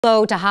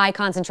Low to high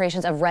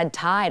concentrations of red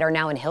tide are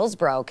now in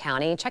Hillsborough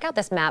County. Check out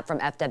this map from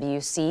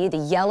FWC. The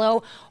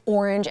yellow,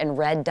 orange, and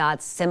red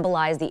dots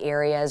symbolize the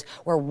areas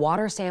where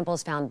water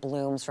samples found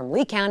blooms from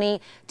Lee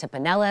County to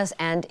Pinellas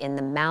and in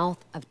the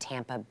mouth of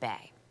Tampa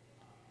Bay.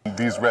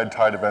 These red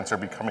tide events are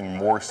becoming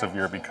more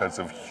severe because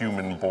of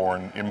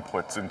human-borne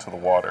inputs into the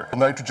water.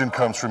 Nitrogen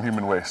comes from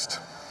human waste.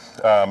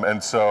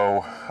 And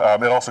so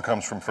it also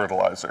comes from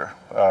fertilizer.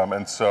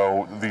 And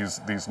so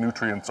these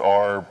nutrients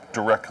are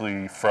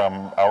directly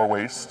from our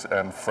waste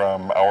and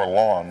from our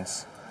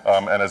lawns.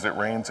 And as it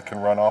rains, it can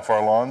run off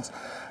our lawns.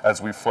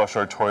 As we flush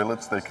our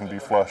toilets, they can be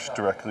flushed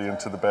directly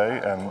into the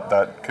bay, and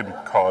that can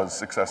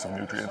cause excessive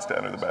nutrients to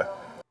enter the bay.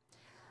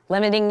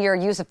 Limiting your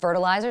use of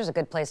fertilizer is a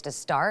good place to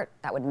start.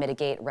 That would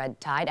mitigate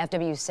red tide.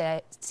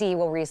 FWC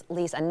will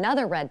release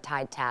another red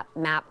tide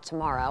map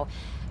tomorrow.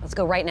 Let's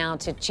go right now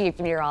to Chief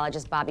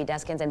Meteorologist Bobby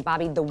Deskins. And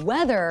Bobby, the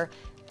weather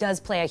does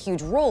play a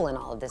huge role in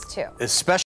all of this too. Especially